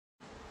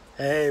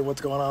Hey,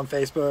 what's going on,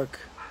 Facebook?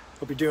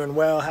 Hope you're doing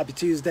well. Happy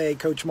Tuesday.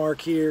 Coach Mark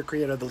here,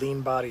 creator of the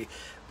Lean Body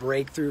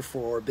Breakthrough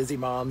for busy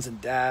moms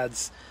and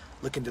dads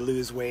looking to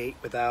lose weight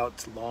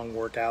without long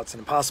workouts and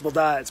impossible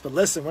diets. But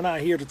listen, we're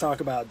not here to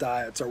talk about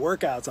diets or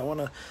workouts. I want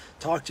to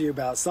talk to you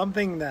about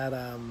something that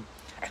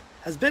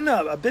has been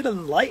a bit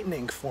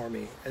enlightening for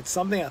me. It's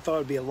something I thought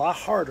would be a lot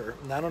harder,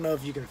 and I don't know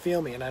if you can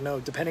feel me. And I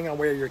know depending on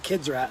where your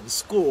kids are at in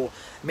school,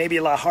 maybe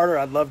a lot harder.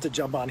 I'd love to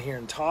jump on here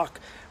and talk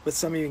with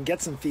some of you and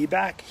get some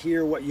feedback,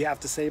 hear what you have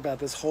to say about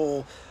this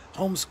whole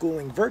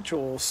homeschooling,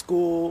 virtual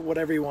school,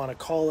 whatever you want to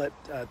call it,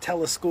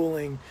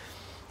 teleschooling,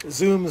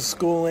 Zoom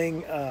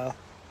schooling.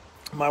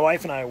 My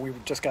wife and I, we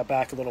just got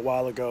back a little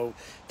while ago,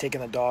 taking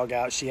the dog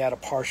out. She had a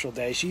partial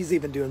day. She's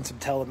even doing some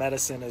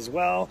telemedicine as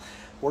well,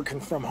 working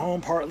from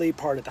home partly,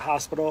 part at the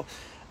hospital.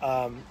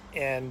 But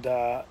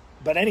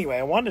anyway,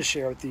 I wanted to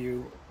share with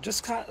you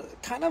just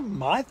kind of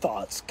my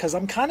thoughts, because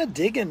I'm kind of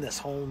digging this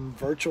home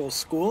virtual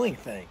schooling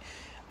thing.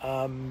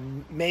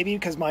 Maybe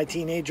because my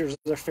teenagers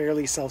are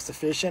fairly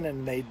self-sufficient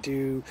and they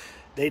do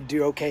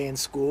okay in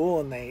school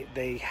and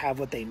they have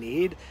what they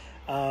need.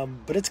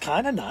 But it's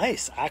kind of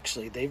nice,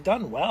 actually. They've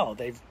done well.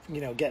 They've,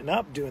 getting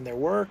up, doing their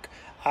work.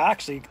 I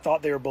actually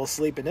thought they were both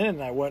sleeping in,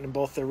 and I went in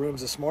both their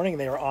rooms this morning.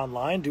 They were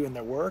online doing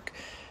their work.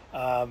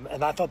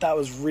 And I thought that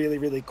was really,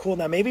 really cool.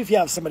 Now, maybe if you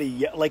have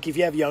somebody, like if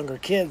you have younger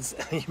kids,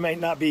 you might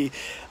not be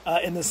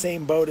in the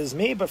same boat as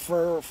me. But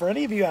for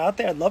any of you out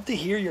there, I'd love to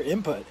hear your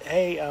input.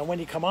 Hey, when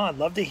you come on, I'd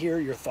love to hear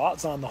your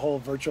thoughts on the whole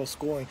virtual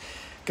schooling.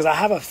 Because I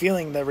have a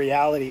feeling the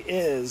reality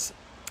is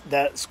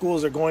that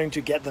schools are going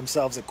to get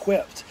themselves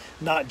equipped,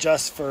 not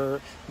just for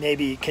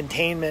maybe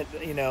containment,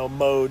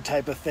 mode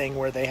type of thing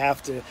where they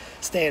have to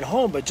stay at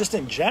home, but just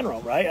in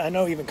general, right? I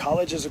know even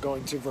colleges are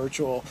going to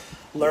virtual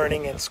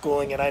learning and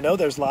schooling, and I know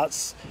there's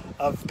lots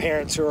of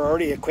parents who are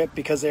already equipped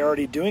because they're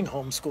already doing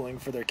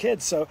homeschooling for their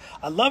kids. So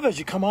I love as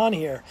you come on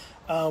here,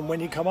 when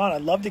you come on,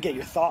 I'd love to get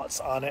your thoughts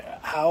on it,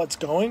 how it's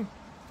going.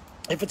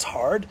 If it's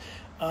hard,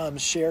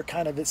 share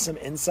kind of some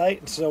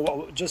insight.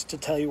 So just to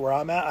tell you where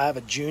I'm at, I have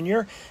a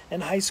junior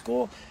in high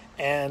school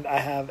and I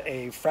have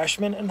a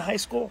freshman in high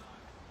school,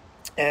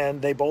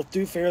 and they both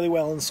do fairly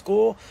well in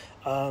school.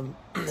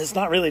 It's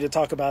not really to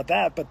talk about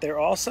that, but they're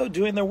also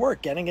doing their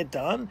work, getting it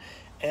done,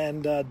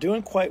 and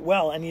doing quite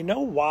well. And you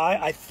know why?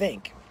 I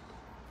think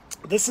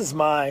this is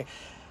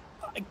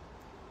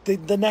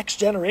the next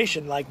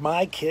generation, like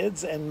my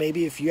kids, and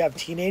maybe if you have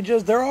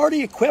teenagers, they're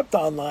already equipped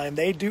online.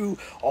 They do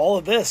all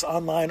of this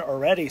online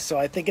already. So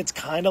I think it's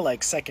kind of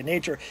like second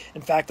nature.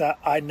 In fact,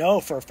 I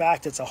know for a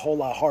fact it's a whole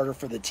lot harder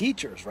for the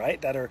teachers,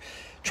 right, that are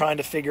trying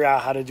to figure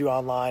out how to do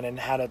online and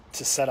how to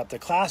set up the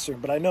classroom.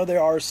 But I know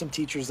there are some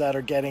teachers that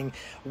are getting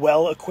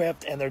well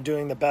equipped and they're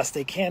doing the best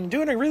they can,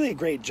 doing a really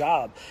great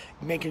job,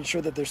 making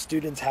sure that their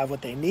students have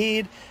what they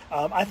need.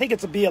 I think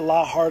it's be a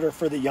lot harder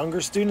for the younger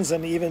students,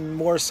 and even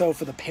more so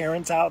for the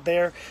parents out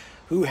there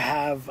who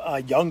have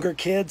younger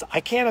kids.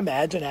 I can't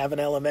imagine having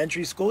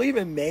elementary school,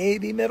 even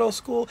maybe middle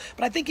school.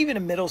 But I think even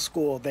in middle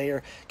school, they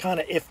are kind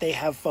of, if they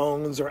have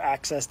phones or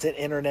access to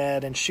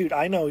internet, and shoot,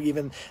 I know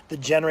even the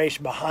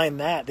generation behind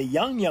that, the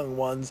young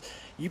ones,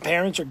 you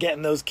parents are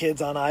getting those kids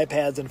on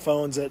iPads and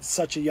phones at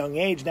such a young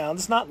age now. And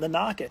it's not to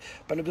knock it,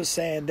 but I'm just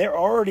saying they're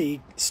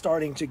already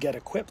starting to get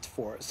equipped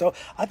for it. So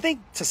I think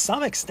to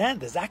some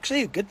extent, it's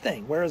actually a good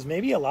thing. Whereas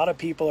maybe a lot of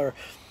people are,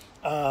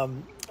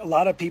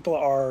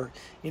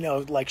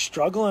 like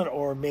struggling,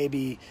 or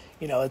maybe,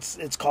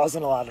 it's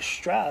causing a lot of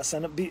stress.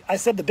 And I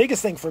said the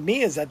biggest thing for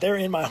me is that they're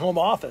in my home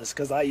office,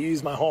 because I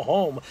use my whole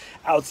home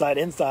outside,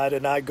 inside,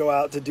 and I go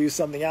out to do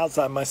something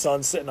outside. My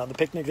son's sitting on the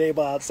picnic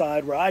table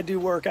outside where I do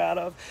work out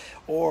of,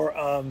 or,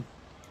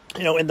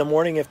 in the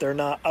morning, if they're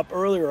not up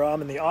earlier,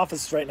 I'm in the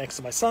office right next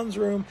to my son's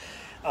room.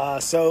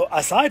 So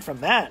aside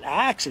from that,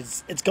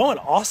 it's going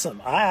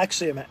awesome. I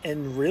actually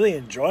am really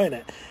enjoying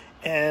it.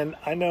 And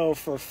I know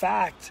for a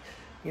fact,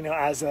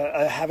 as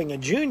having a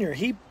junior,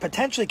 he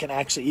potentially can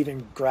actually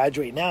even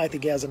graduate now. I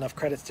think he has enough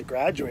credits to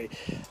graduate.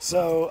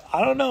 So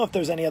I don't know if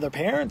there's any other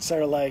parents that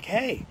are like,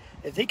 hey,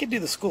 if they could do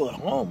the school at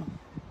home,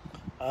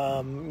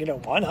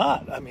 why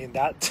not? I mean,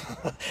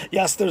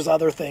 yes, there's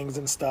other things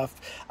and stuff.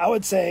 I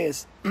would say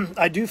is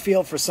I do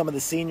feel for some of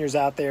the seniors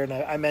out there, and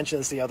I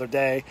mentioned this the other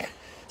day,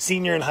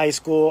 senior in high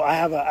school. I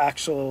have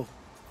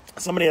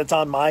somebody that's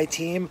on my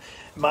team,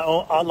 my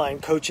own online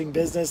coaching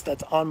business,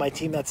 that's on my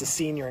team, that's a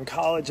senior in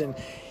college, and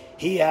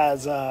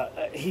he's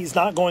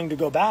not going to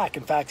go back.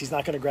 In fact, he's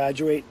not going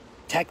to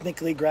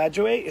technically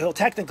graduate. He'll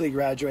technically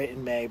graduate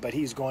in May, but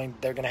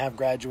they're going to have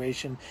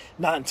graduation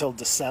not until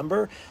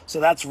December. So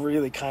that's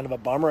really kind of a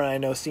bummer. And I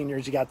know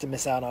seniors, you got to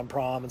miss out on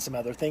prom and some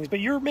other things, but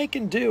you're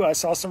making do. I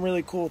saw some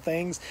really cool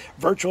things,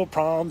 virtual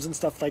proms and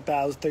stuff like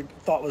that. I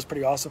thought was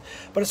pretty awesome.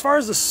 But as far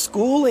as the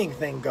schooling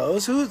thing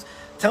goes,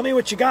 tell me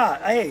what you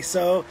got. Hey,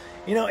 so,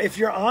 if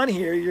you're on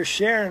here, you're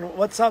sharing.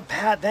 What's up,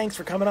 Pat? Thanks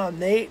for coming on.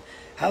 Nate,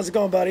 how's it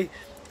going, buddy?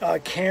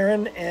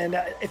 Karen, and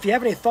if you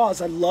have any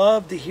thoughts, I'd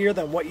love to hear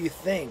them, what you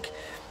think.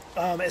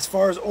 As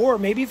far as, or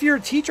maybe if you're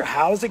a teacher,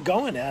 how's it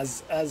going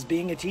as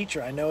being a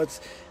teacher? I know it's,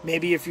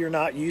 maybe if you're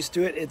not used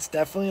to it, it's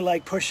definitely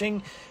like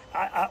pushing.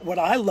 What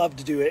I love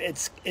to do,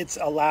 it's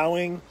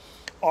allowing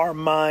our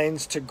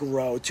minds to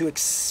grow, to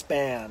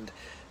expand,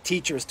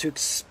 teachers to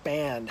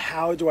expand.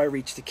 How do I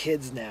reach the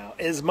kids now?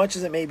 As much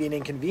as it may be an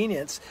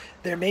inconvenience,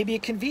 there may be a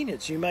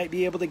convenience. You might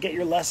be able to get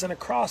your lesson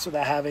across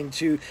without having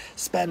to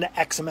spend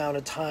X amount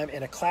of time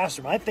in a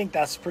classroom. I think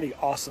that's pretty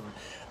awesome,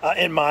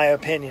 in my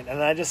opinion.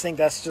 And I just think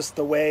that's just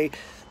the way,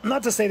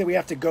 not to say that we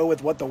have to go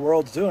with what the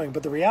world's doing,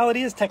 but the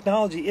reality is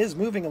technology is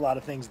moving a lot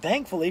of things.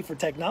 Thankfully for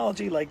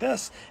technology like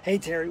this. Hey,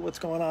 Terry, what's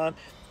going on?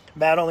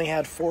 Matt only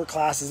had 4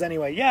 classes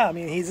anyway. Yeah, I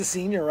mean, he's a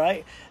senior,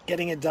 right?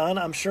 Getting it done.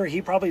 I'm sure he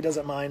probably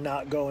doesn't mind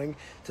not going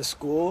to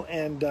school.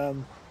 And,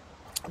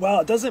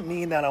 well, it doesn't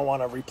mean that I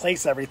want to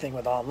replace everything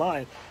with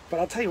online. But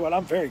I'll tell you what,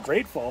 I'm very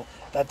grateful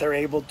that they're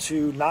able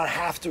to not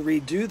have to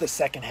redo the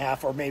second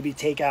half, or maybe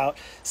take out,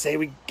 say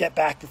we get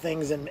back to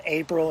things in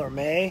April or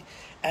May.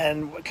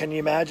 And can you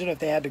imagine if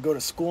they had to go to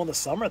school in the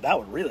summer? That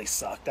would really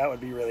suck. That would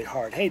be really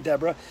hard. Hey,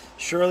 Deborah,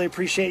 surely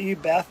appreciate you.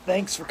 Beth,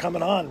 thanks for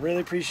coming on.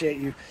 Really appreciate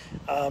you.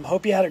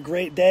 Hope you had a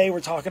great day.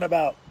 We're talking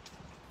about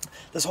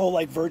this whole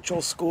like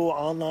virtual school,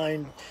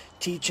 online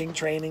teaching,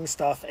 training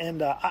stuff.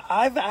 And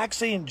I've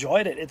actually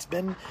enjoyed it.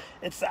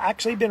 It's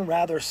actually been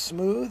rather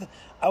smooth.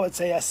 I would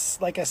say,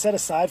 like I said,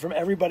 aside from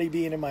everybody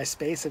being in my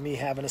space and me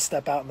having to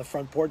step out in the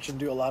front porch and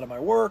do a lot of my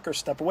work or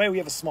step away, we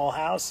have a small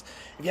house.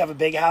 If you have a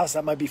big house,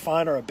 that might be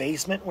fine, or a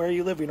basement where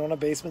you live. We don't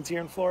have basements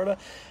here in Florida.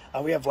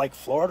 We have like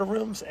Florida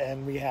rooms,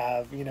 and we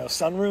have,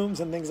 sunrooms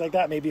and things like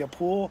that. Maybe a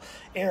pool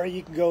area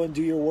you can go and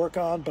do your work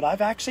on. But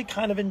I've actually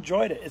kind of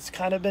enjoyed it. It's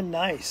kind of been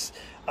nice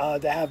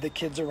to have the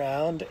kids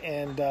around,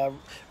 and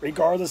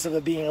regardless of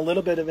it being a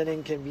little bit of an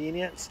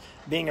inconvenience,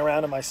 being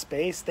around in my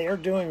space, they are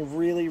doing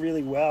really,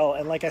 really well.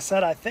 And like I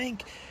said, I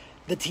think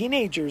the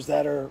teenagers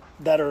that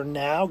are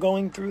now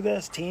going through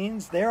this,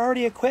 teens, they're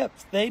already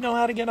equipped. They know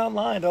how to get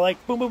online. They're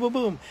like, boom, boom, boom,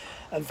 boom.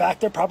 In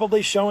fact, they're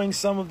probably showing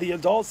some of the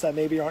adults that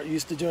maybe aren't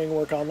used to doing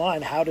work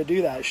online how to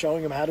do that,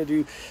 showing them how to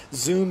do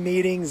Zoom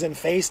meetings and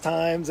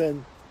FaceTimes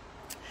and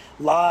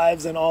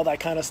lives and all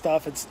that kind of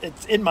stuff.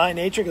 It's in my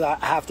nature because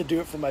I have to do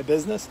it for my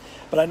business.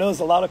 But I know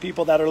there's a lot of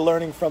people that are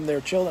learning from their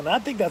children. I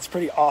think that's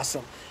pretty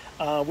awesome.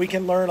 We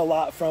can learn a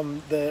lot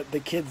from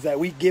the kids that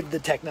we give the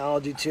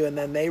technology to, and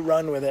then they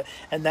run with it.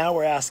 And now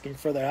we're asking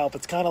for their help.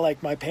 It's kind of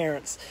like my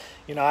parents.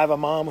 I have a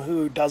mom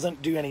who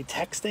doesn't do any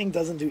texting,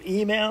 doesn't do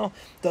email,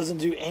 doesn't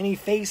do any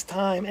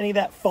FaceTime, any of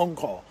that phone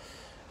call.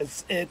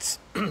 It's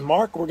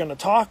Mark, we're going to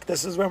talk.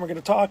 This is when we're going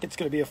to talk. It's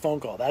going to be a phone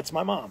call. That's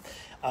my mom.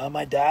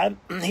 My dad,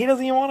 he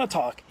doesn't even want to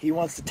talk. He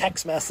wants to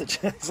text message.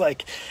 It's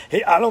like,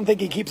 I don't think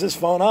he keeps his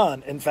phone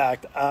on. In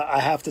fact, I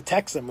have to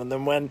text him. And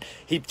then when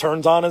he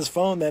turns on his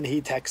phone, then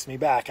he texts me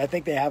back. I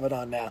think they have it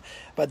on now.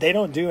 But they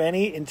don't do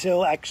any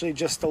until actually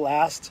just the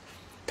last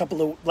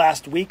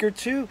week or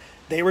two.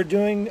 They were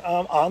doing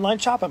online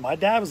shopping. My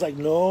dad was like,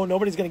 no,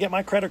 nobody's going to get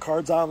my credit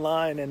cards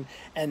online.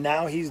 And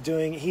now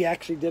he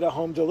actually did a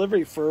home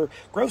delivery for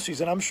groceries.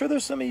 And I'm sure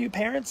there's some of you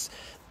parents,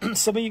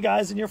 some of you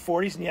guys in your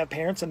 40s, and you have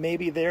parents, and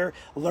maybe they're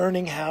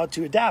learning how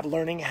to adapt,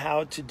 learning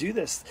how to do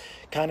this,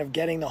 kind of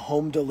getting the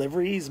home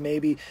deliveries,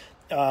 maybe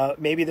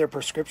their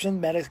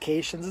prescription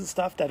medications and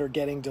stuff that are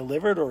getting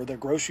delivered, or their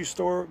groceries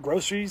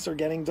are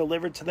getting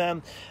delivered to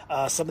them.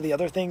 Some of the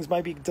other things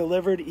might be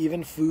delivered,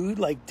 even food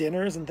like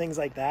dinners and things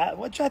like that,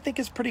 which I think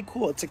is pretty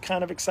cool. It's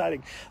kind of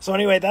exciting. So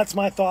anyway, that's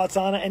my thoughts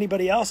on it.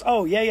 Anybody else?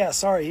 Oh, yeah.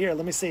 Sorry. Here,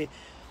 let me see.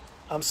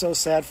 I'm so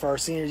sad for our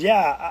seniors.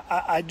 Yeah,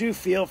 I do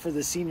feel for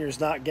the seniors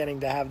not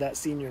getting to have that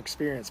senior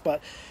experience.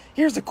 But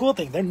here's the cool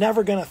thing. They're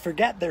never going to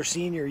forget their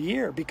senior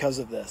year because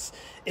of this.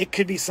 It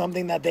could be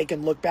something that they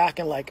can look back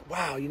and like,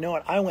 wow, you know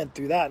what? I went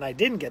through that and I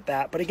didn't get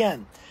that. But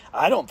again,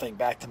 I don't think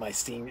back to my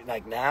senior,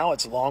 like now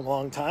it's a long,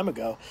 long time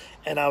ago.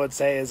 And I would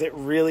say it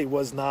really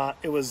was not,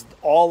 it was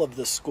all of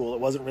the school.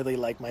 It wasn't really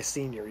like my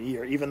senior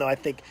year, even though I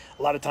think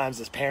a lot of times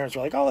as parents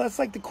were like, oh, that's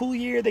like the cool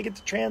year. They get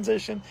to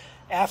transition.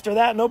 After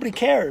that, nobody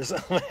cares.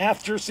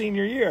 After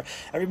senior year,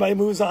 everybody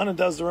moves on and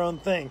does their own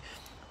thing.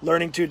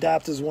 Learning to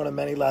adapt is one of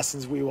many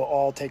lessons we will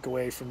all take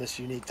away from this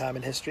unique time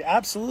in history.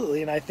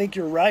 Absolutely. And I think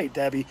you're right,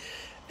 Debbie,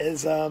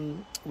 is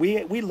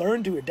we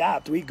learn to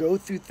adapt. We go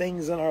through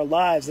things in our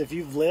lives. If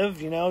you've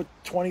lived,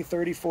 20,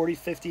 30, 40,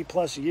 50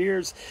 plus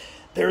years,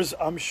 there's,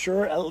 I'm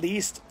sure, at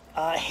least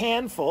a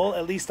handful,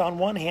 at least on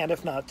one hand,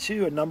 if not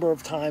two, a number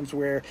of times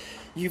where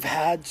you've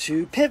had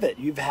to pivot.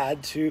 You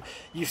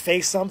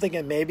face something,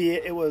 and maybe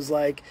it was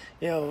like,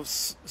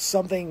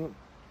 something,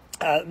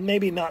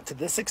 maybe not to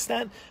this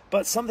extent,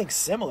 but something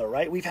similar,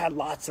 right? We've had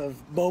lots of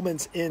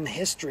moments in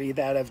history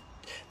that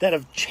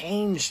have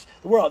changed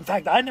the world. In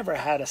fact, I never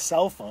had a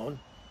cell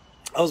phone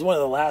I was one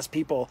of the last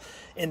people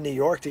in New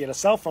York to get a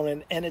cell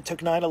phone, and it took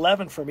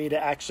 9/11 for me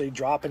to actually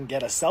drop and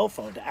get a cell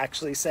phone, to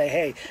actually say,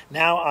 hey,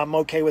 now I'm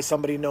okay with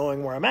somebody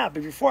knowing where I'm at.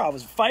 But before, I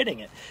was fighting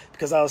it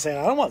because I was saying,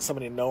 I don't want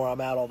somebody to know where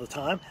I'm at all the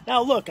time.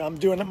 Now, look, I'm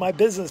doing it my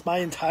business. My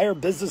entire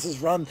business is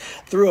run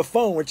through a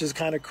phone, which is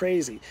kind of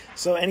crazy.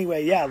 So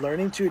anyway, yeah,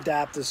 learning to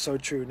adapt is so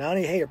true.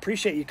 Nani, hey,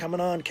 appreciate you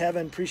coming on.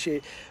 Kevin,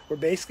 appreciate. We're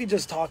basically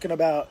just talking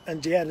about,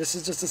 and yeah, this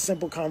is just a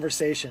simple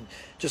conversation.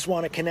 Just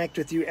want to connect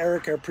with you.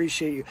 Erica,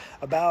 appreciate you.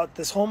 About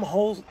this the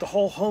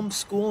whole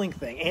homeschooling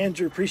thing.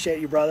 Andrew, appreciate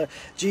you, brother.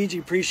 Gigi,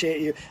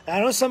 appreciate you. I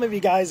know some of you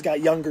guys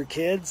got younger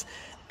kids,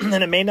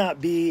 and it may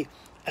not be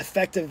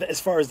effective as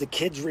far as the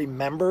kids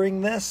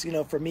remembering this. You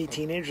know, for me,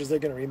 teenagers, they're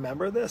going to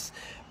remember this.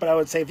 But I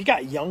would say if you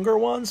got younger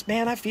ones,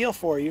 man, I feel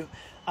for you.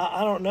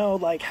 I don't know,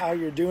 like, how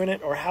you're doing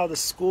it or how the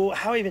school,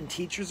 how even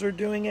teachers are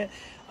doing it.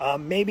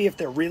 Maybe if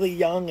they're really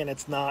young and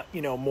it's not,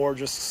 you know, more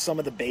just some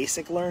of the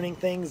basic learning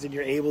things that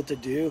you're able to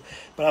do.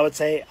 But I would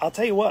say, I'll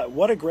tell you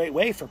what a great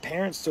way for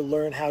parents to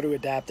learn how to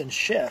adapt and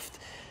shift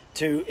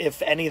to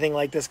if anything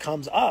like this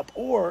comes up,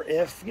 or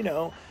if, you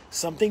know,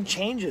 something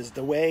changes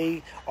the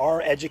way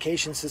our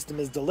education system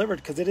is delivered,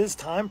 because it is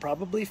time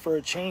probably for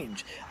a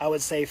change, I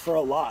would say, for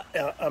a lot.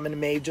 And it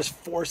may just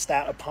force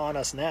that upon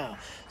us now.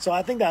 So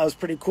I think that was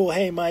pretty cool.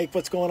 Hey, Mike,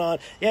 what's going on?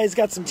 Yeah, he's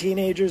got some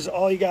teenagers,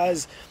 all you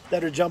guys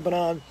that are jumping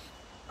on.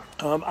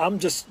 I'm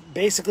just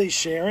basically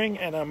sharing,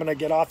 and I'm going to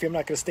get off here. I'm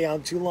not going to stay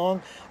on too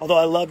long, although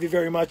I love you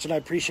very much and I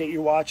appreciate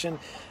you watching.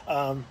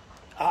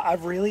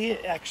 I've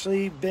really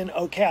actually been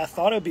okay. I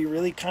thought it'd be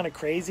really kind of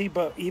crazy,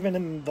 but even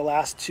in the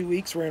last 2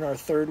 weeks, we're in our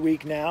third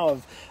week now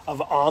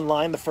of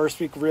online. The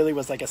first week really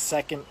was like a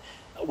second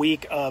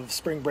week of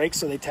spring break,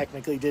 so they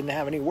technically didn't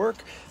have any work.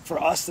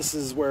 For us, this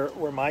is where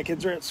my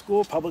kids are at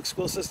school, public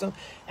school system,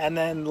 and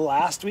then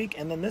last week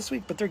and then this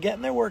week, but they're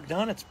getting their work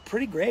done. It's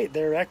pretty great.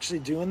 They're actually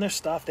doing their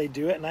stuff. They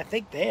do it, and I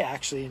think they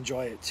actually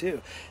enjoy it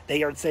too.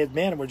 They are saying,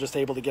 man, we're just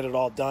able to get it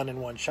all done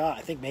in one shot.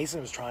 I think Mason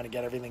was trying to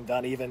get everything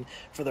done even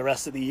for the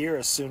rest of the year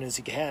as soon as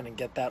he can and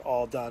get that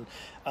all done.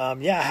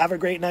 Yeah, have a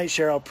great night,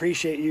 Cheryl.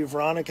 Appreciate you.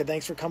 Veronica,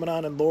 thanks for coming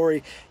on. And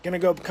Lori,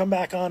 gonna come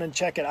back on and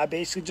check it. I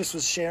basically just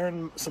was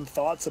sharing some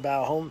thoughts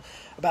about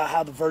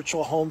how the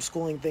virtual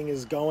homeschooling thing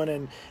is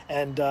going,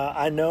 and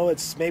I know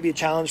it's maybe a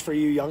challenge for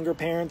you younger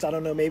parents. I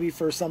don't know, maybe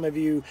for some of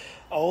you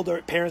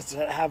older parents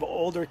that have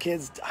older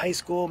kids, high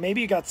school, maybe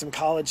you got some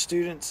college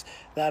students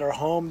that are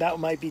home. That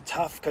might be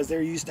tough because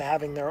they're used to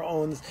having their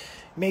own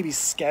maybe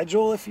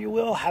schedule, if you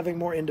will, having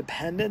more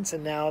independence,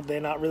 and now they're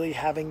not really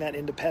having that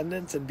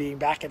independence and being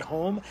back at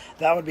home.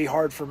 That would be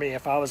hard for me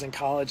if I was in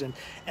college and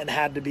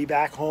had to be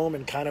back home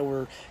and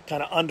were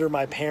under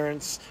my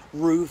parents'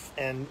 roof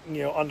and,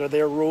 you know, under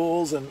their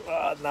rules, and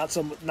not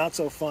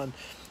so fun.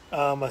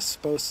 My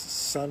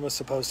son was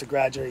supposed to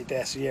graduate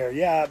this year.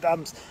 Yeah,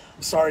 I'm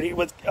sorry.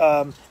 With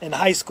in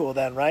high school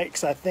then, right?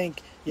 Because I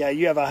think, yeah,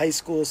 you have a high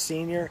school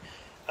senior.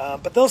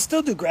 But they'll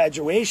still do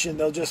graduation.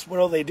 They'll just,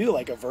 what'll they do?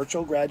 Like a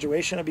virtual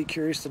graduation? I'd be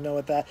curious to know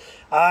what that.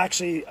 I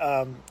actually,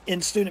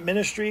 in student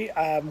ministry,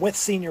 with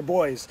senior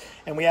boys,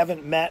 and we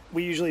haven't met.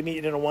 We usually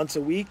meet in a once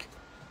a week,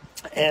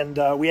 and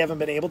we haven't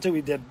been able to.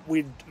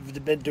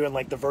 We've been doing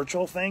like the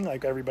virtual thing,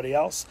 like everybody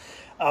else.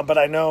 But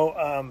I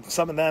know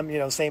some of them, you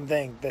know, same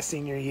thing. The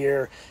senior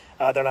year,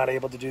 they're not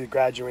able to do the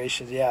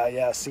graduations.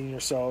 Yeah, senior.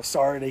 So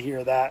sorry to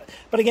hear that.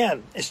 But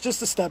again, it's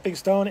just a stepping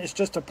stone. It's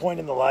just a point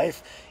in the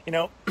life. You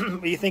know,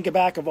 when you think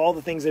back of all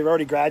the things they've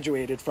already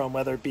graduated from,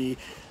 whether it be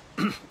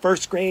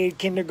first grade,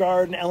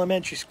 kindergarten,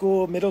 elementary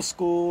school, middle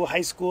school,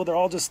 high school, they're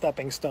all just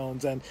stepping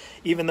stones. And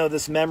even though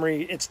this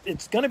memory,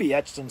 it's going to be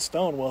etched in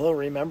stone, well, he'll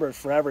remember it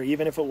forever,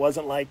 even if it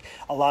wasn't like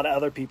a lot of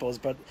other people's.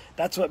 But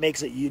that's what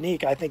makes it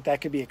unique. I think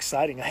that could be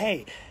exciting.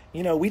 Hey,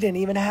 you know, we didn't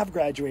even have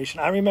graduation.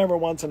 I remember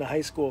once in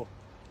high school,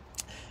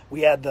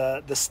 we had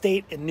the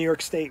state in New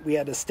York State, we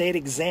had a state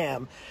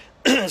exam.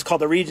 It's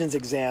called the Regents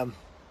exam.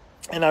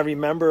 And I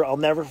remember, I'll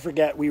never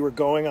forget, we were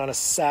going on a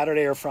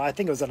Saturday or Friday. I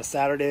think it was on a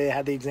Saturday they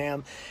had the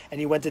exam,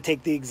 and you went to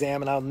take the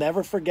exam, and I'll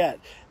never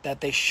forget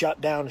that they shut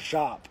down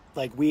shop.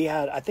 Like, we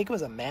had, I think it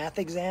was a math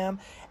exam,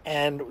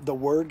 and the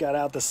word got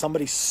out that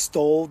somebody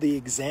stole the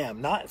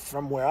exam. Not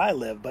from where I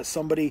live, but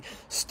somebody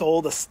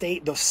stole the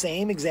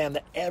same exam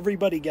that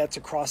everybody gets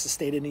across the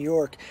state of New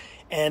York.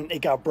 And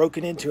it got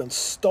broken into and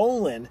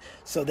stolen,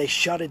 so they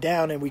shut it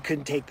down and we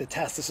couldn't take the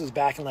test. This was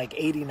back in like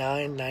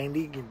 89,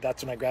 90.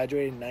 That's when I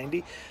graduated in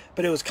 90.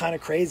 But it was kind of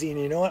crazy, and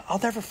you know what? I'll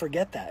never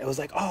forget that. It was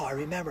like, oh, I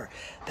remember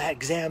that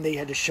exam, they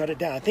had to shut it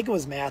down. I think it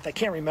was math. I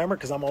can't remember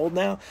because I'm old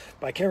now,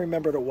 but I can't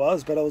remember what it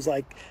was. But I was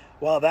like,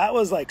 well, that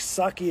was like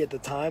sucky at the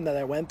time that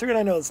I went through. And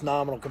I know it's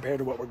nominal compared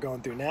to what we're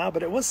going through now,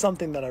 but it was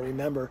something that I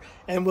remember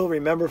and will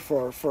remember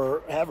for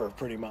forever,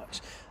 pretty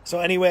much. So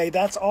anyway,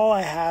 that's all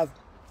I have.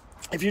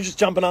 If you're just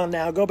jumping on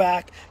now, go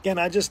back. Again,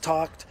 I just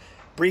talked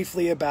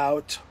briefly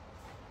about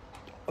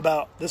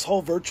about this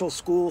whole virtual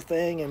school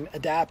thing and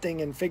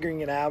adapting and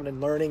figuring it out and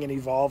learning and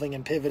evolving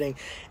and pivoting.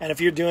 And if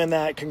you're doing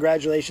that,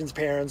 congratulations,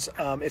 parents.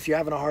 If you're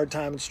having a hard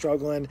time and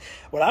struggling,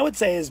 what I would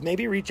say is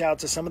maybe reach out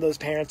to some of those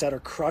parents that are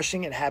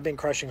crushing and have been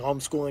crushing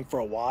homeschooling for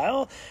a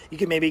while. You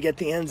can maybe get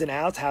the ins and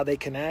outs, how they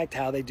connect,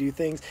 how they do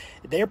things.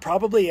 They're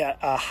probably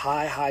a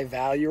high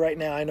value right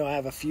now. I know I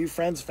have a few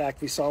friends. In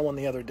fact, we saw one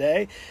the other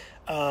day.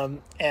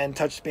 And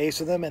touched base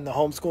with them, and the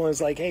homeschooling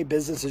is like, hey,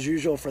 business as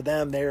usual for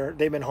them.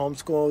 They've been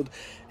homeschooled.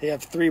 They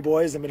have 3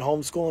 boys. They've been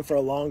homeschooling for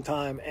a long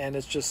time, and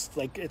it's just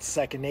like it's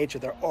second nature.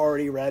 They're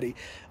already ready.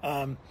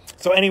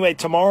 So anyway,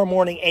 tomorrow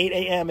morning, 8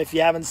 a.m. If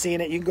you haven't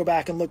seen it, you can go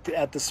back and look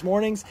at this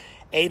morning's.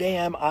 8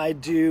 a.m. I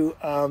do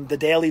the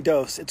Daily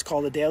Dose. It's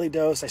called the Daily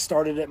Dose. I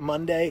started it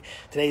Monday.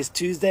 Today's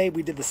Tuesday.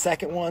 We did the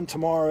second one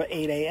tomorrow at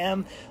 8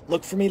 a.m.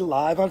 Look for me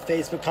live on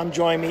Facebook. Come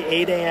join me,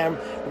 8 a.m.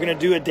 We're going to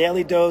do a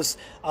Daily Dose.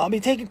 I'll be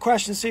taking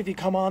questions, so if you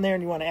come on there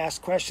and you want to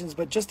ask questions,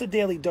 but just a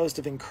daily dose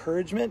of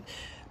encouragement.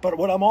 But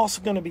what I'm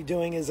also going to be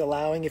doing is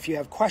allowing, if you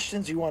have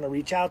questions, you want to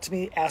reach out to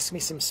me, ask me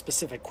some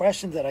specific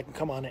questions that I can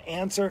come on and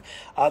answer.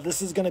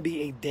 This is going to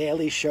be a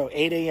daily show,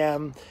 8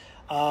 a.m.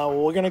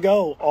 We're going to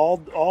go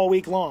all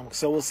week long,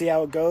 so we'll see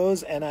how it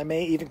goes, and I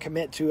may even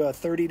commit to a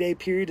 30-day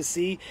period to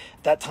see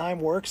if that time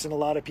works, and a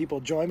lot of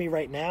people join me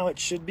right now. It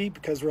should be,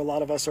 because a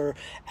lot of us are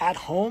at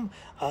home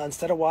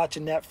instead of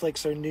watching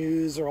Netflix or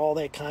news or all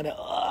that kind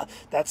of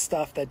that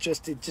stuff that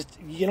just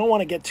you don't want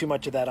to get too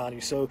much of that on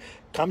you. So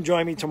come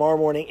join me tomorrow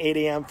morning, 8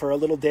 a.m. for a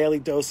little daily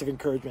dose of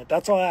encouragement.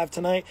 That's all I have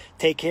tonight.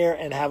 Take care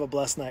and have a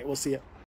blessed night. We'll see you.